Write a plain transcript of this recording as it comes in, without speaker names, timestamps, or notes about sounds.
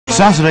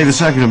Saturday the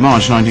 2nd of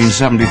March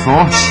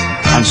 1974,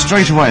 and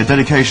straight away a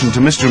dedication to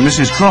Mr. and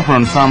Mrs. Cropper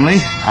and family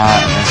in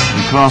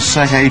Class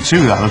Sec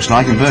A2, that looks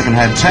like, in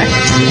Birkenhead Tech,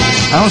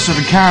 and also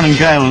to Karen and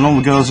Gail and all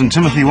the girls in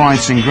Timothy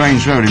White's in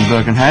Grange Road in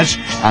Birkenhead,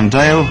 and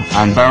Dale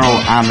and Beryl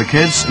and the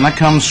kids, and that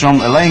comes from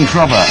Elaine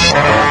Cropper.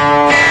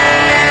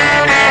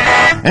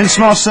 In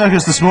Smarts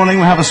Circus this morning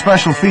we have a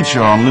special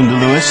feature on Linda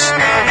Lewis,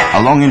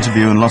 a long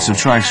interview and lots of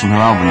tracks from her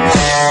albums.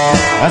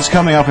 That's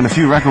coming up in a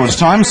few records'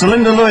 time, so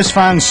Linda Lewis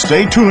fans,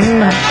 stay tuned.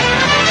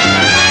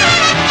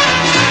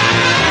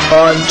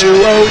 On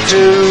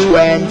 202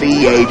 and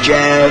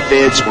VHF,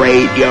 it's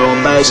Radio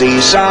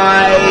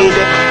Merseyside.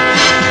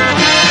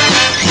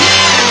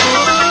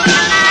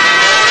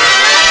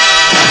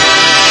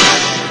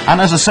 And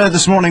as I said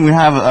this morning, we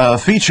have a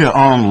feature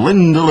on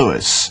Linda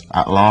Lewis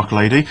at Lark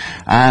Lady,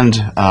 and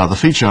the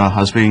feature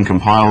has been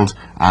compiled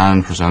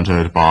and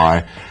presented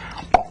by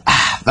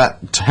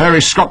that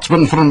hairy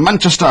Scotsman from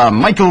Manchester,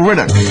 Michael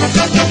Riddoch.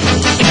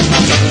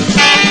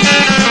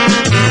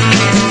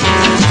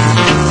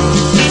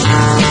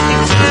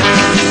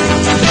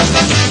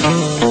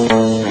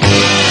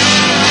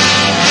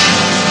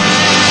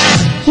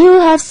 You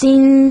have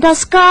seen the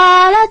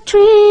scarlet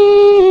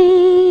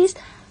trees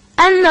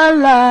and the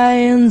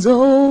lions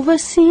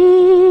overseas.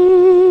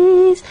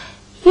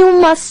 You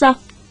must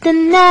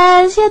soften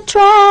as you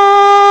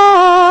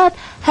trot,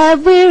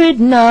 have wearied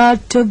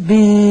not to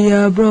be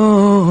abroad.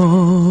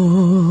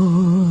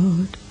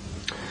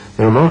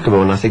 A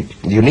remarkable and I think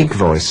unique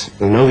voice,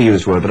 an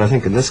overused word, but I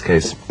think in this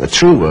case a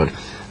true word,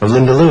 of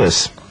Linda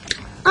Lewis.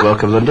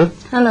 Welcome, Linda.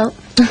 Hello.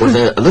 With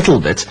a little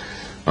bit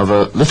of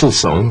a little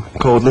song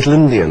called Little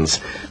Indians,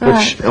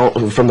 which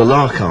from the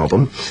Lark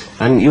album,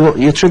 and you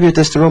attribute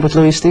this to Robert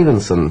Louis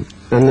Stevenson.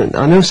 And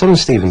I know some of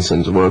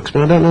Stevenson's works,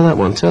 but I don't know that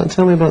one.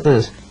 Tell me about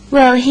this.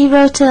 Well, he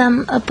wrote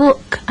a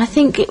book, I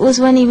think it was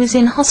when he was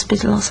in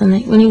hospital or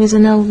something, when he was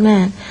an old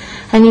man,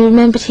 and he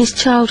remembered his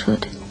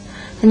childhood.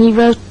 And he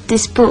wrote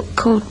this book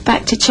called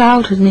Back to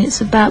Childhood, and it's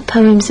about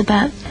poems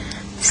about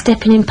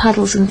stepping in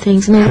puddles and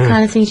things, and all the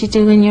kind of things you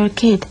do when you're a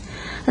kid.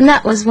 And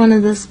that was one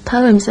of those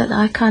poems that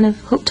I kind of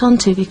hooked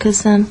onto,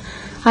 because I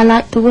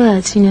liked the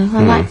words, you know,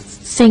 I liked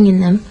singing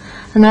them,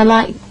 and I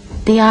liked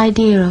the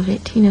idea of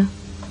it, you know,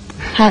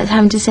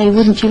 having to say,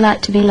 wouldn't you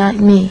like to be like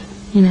me,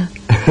 you know.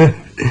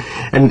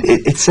 And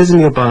it says in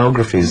your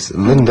biographies,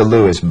 Linda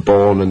Lewis,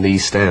 born in the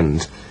East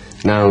End.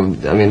 Now,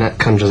 I mean, that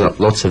conjures up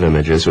lots of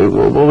images.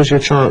 What was your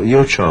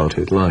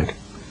childhood like?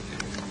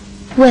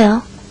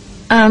 Well,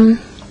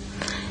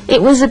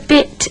 it was a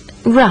bit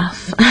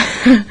rough.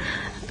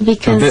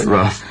 Because, a bit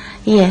rough?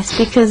 Yes,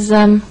 because,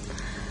 you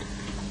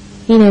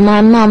know,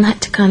 my mum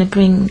had to kind of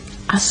bring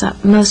us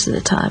up most of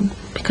the time,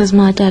 because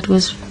my dad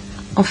was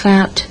off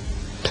out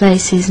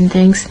places and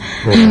things.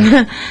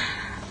 Yeah.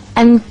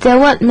 And there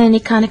weren't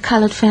many kind of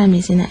coloured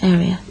families in that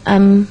area.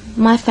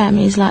 My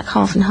family is like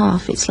half and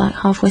half. It's like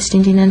half West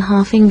Indian and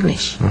half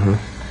English.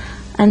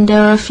 And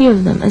there are a few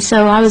of them. And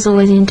so I was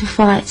always into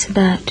fights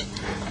about,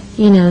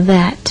 you know,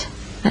 that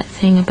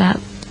thing about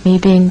me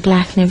being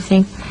black and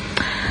everything.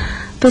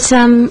 But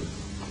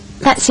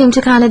that seemed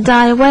to kind of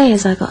die away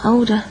as I got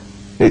older.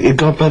 It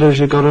got better as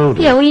you got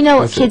older? Yeah, well, you know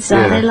what kids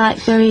are. They're like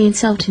very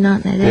insulting,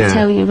 aren't they? They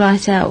tell you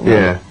right out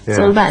what it's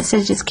all about,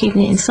 instead of just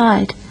keeping it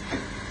inside.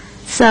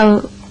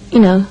 So, you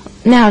know,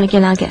 now and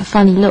again I get a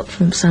funny look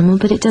from someone,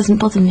 but it doesn't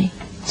bother me.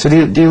 So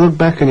do you look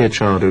back on your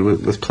childhood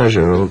with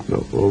pleasure or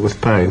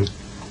with pain?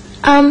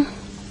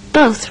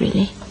 Both,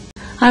 really.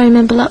 I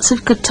remember lots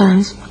of good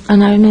times,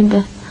 and I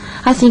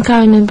think I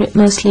remember it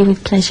mostly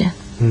with pleasure.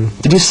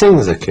 Did you sing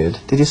as a kid?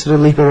 Did you sort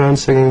of leap around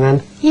singing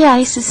then? Yeah, I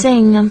used to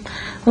sing. When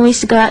we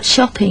used to go out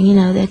shopping, you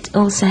know, they'd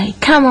all say,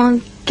 come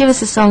on, give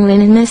us a song,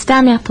 Lynn, and they'd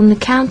stand me up on the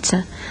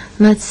counter,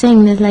 and I'd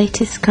sing the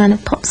latest kind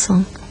of pop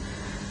song.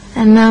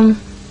 And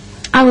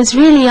I was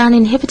really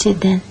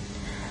uninhibited then.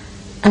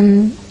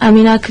 And, I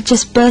mean, I could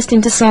just burst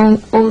into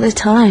song all the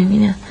time,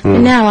 you know. But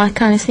now I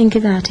kind of think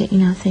about it, you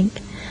know, I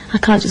think, I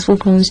can't just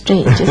walk along the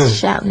street and just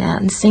shouting out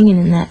and singing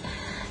and that.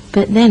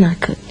 But then I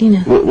could, you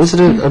know. Was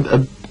it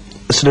a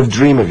sort of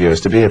dream of yours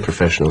to be a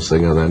professional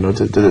singer then, or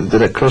did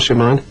it cross your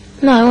mind?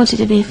 No, I wanted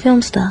to be a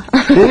film star.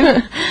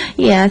 Yeah?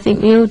 Yeah, I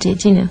think we all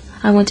did, you know.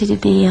 I wanted to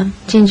be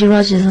Ginger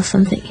Rogers or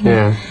something, you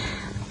know.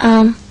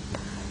 Yeah.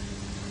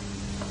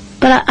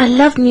 But I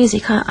loved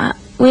music.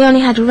 We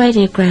only had a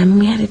radiogram, and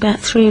we had about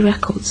 3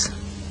 records.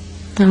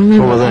 I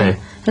remember. What were they?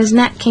 There was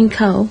Nat King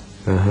Cole.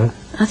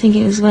 I think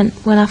it was When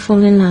I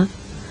Fall in Love.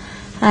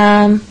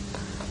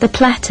 The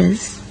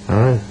Platters.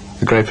 Oh,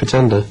 The Great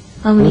Pretender.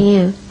 Only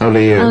You.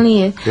 Only You.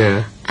 Only You.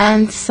 Yeah.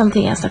 And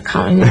something else, I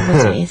can't remember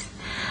what it is.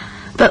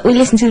 But we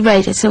listened to the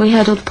radio, so we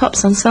heard all the pop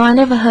songs. So I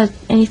never heard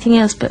anything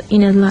else but, you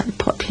know, like the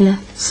popular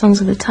songs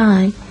of the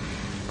time.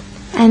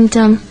 And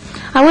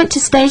I went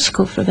to stage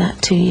school for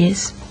about 2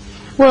 years.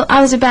 Well,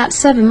 I was about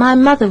 7. My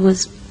mother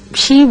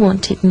she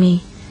wanted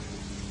me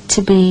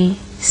to be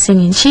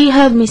singing. She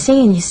heard me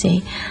singing, you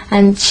see.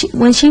 And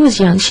when she was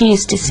young, she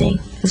used to sing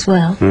as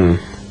well.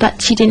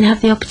 But she didn't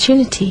have the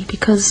opportunity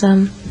because,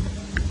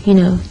 you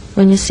know,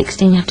 when you're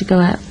 16 you have to go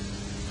out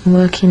and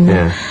work in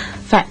the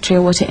factory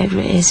or whatever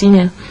it is, you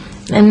know.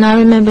 And I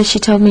remember she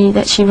told me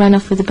that she ran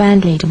off with the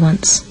band leader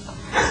once.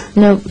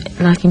 No,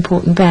 like,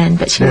 important band,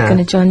 but she was going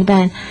to join the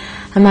band.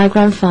 And my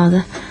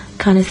grandfather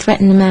kind of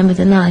threatened the man with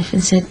a knife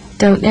and said,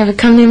 "Don't ever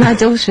come near my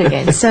daughter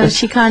again." So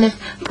she kind of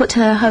put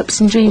her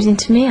hopes and dreams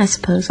into me, I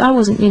suppose. I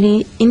wasn't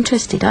really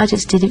interested. I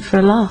just did it for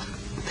a laugh.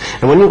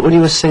 And when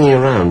you were singing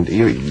around,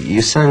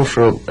 you sang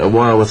for a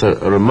while with a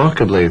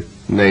remarkably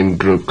named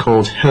group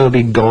called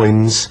Herbie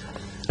Goins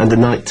and the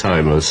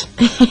Nighttimers.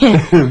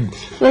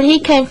 Well, he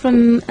came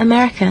from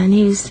America, and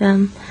he was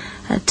a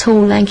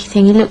tall, lanky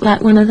thing. He looked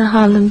like one of the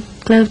Harlem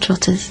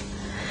Globetrotters.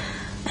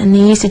 And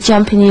he used to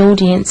jump in the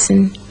audience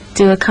and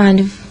do a kind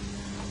of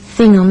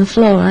thing on the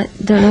floor. I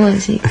don't know what it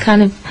was. He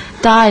kind of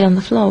died on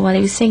the floor while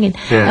he was singing.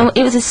 Yeah. And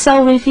it was a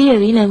soul review,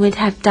 you know, we'd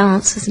have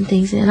dances and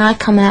things, and I'd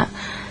come out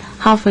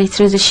halfway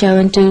through the show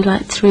and do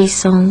like 3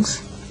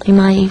 songs in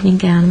my evening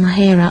gown and my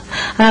hair up.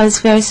 And I was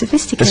very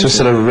sophisticated. This was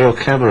sort of real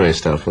cabaret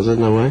stuff, was it,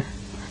 in a way?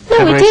 No,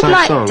 we Cabaret did type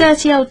like song?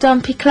 dirty old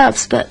dumpy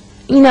clubs, but,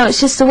 you know, it's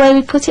just the way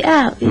we put it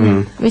out, you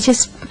know. We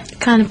just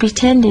kind of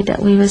pretended that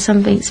we were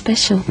something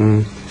special.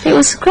 It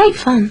was great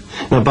fun.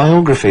 Now,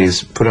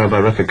 biographies put out by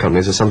record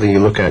companies are something you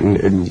look at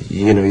and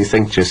you know, you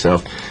think to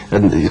yourself,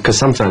 and because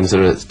sometimes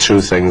there are true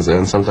things there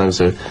and sometimes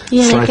there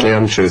are slightly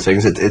untrue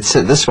things. It's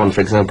this one,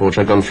 for example, which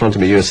I've got in front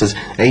of me here, it says,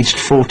 aged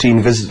 14,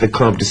 visited the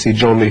club to see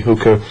John Lee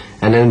Hooker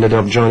and ended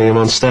up joining him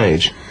on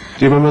stage.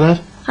 Do you remember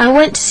that? I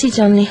went to see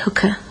John Lee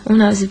Hooker when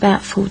I was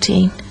about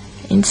 14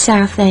 in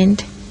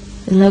Southend,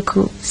 the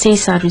local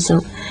seaside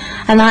resort,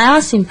 and I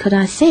asked him, could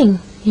I sing,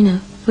 you know,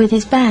 with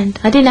his band.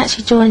 I didn't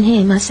actually join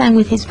him, I sang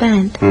with his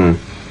band. And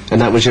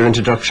that was your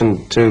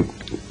introduction to,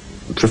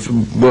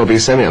 well, being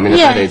semi, I mean, at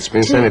that age,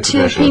 being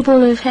semi-professional. To people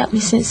who've helped me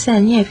since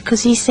then,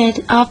 because he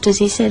said, afterwards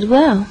he said,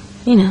 well,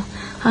 you know,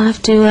 I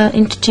have to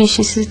introduce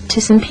you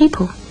to some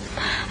people.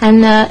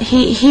 And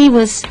he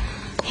was,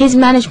 his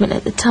management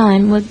at the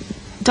time was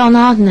Don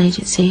Arden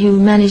Agency, who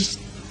managed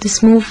the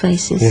Small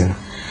Faces. Yeah.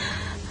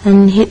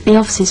 And the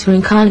offices were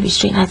in Carnaby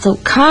Street, and I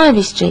thought,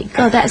 Carnaby Street,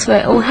 God, that's where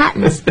it all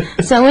happens.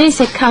 So when he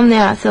said come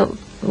there, I thought,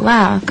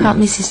 wow, I can't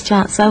miss this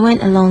chance. So I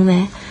went along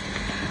there,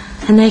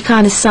 and they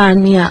kind of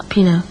signed me up,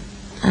 you know.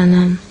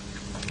 And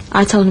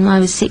I told them I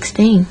was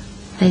 16.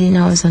 They didn't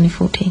know I was only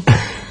 14.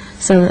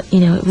 So, you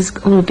know, it was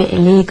all a bit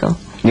illegal.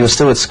 You were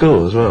still at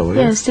school as well, were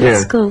you? Yeah, I was still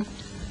at school.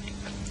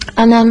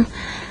 And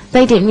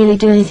they didn't really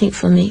do anything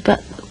for me,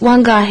 but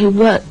one guy who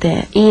worked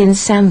there, Ian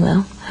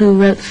Samwell, who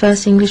wrote the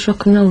first English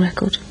rock and roll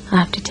record, I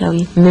have to tell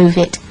you, Move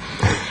It.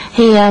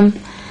 He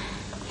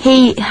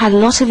had a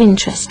lot of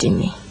interest in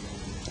me,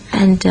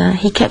 and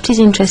he kept his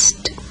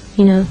interest,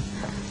 you know,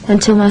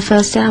 until my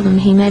first album.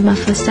 He made my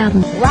first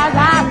album. Oh,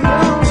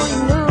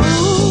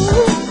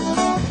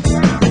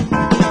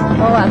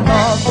 I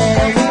thought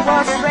that we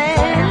were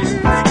friends,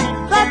 but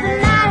the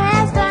night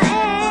has to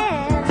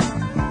end.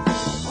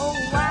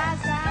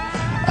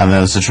 Oh, And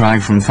there's the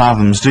track from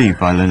Fathoms Deep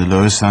by Linda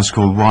Lewis. That's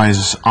called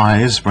Wise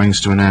Eyes. Brings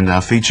to an end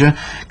our feature,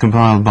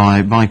 compiled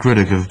by Mike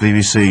Riddick of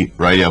BBC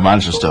Radio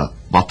Manchester.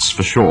 That's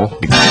for sure.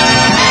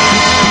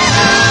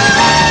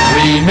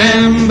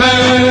 Remember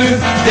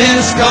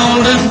this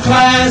golden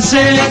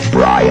classic.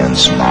 Brian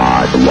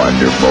Smart,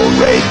 wonderful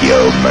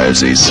Radio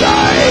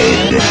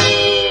Merseyside.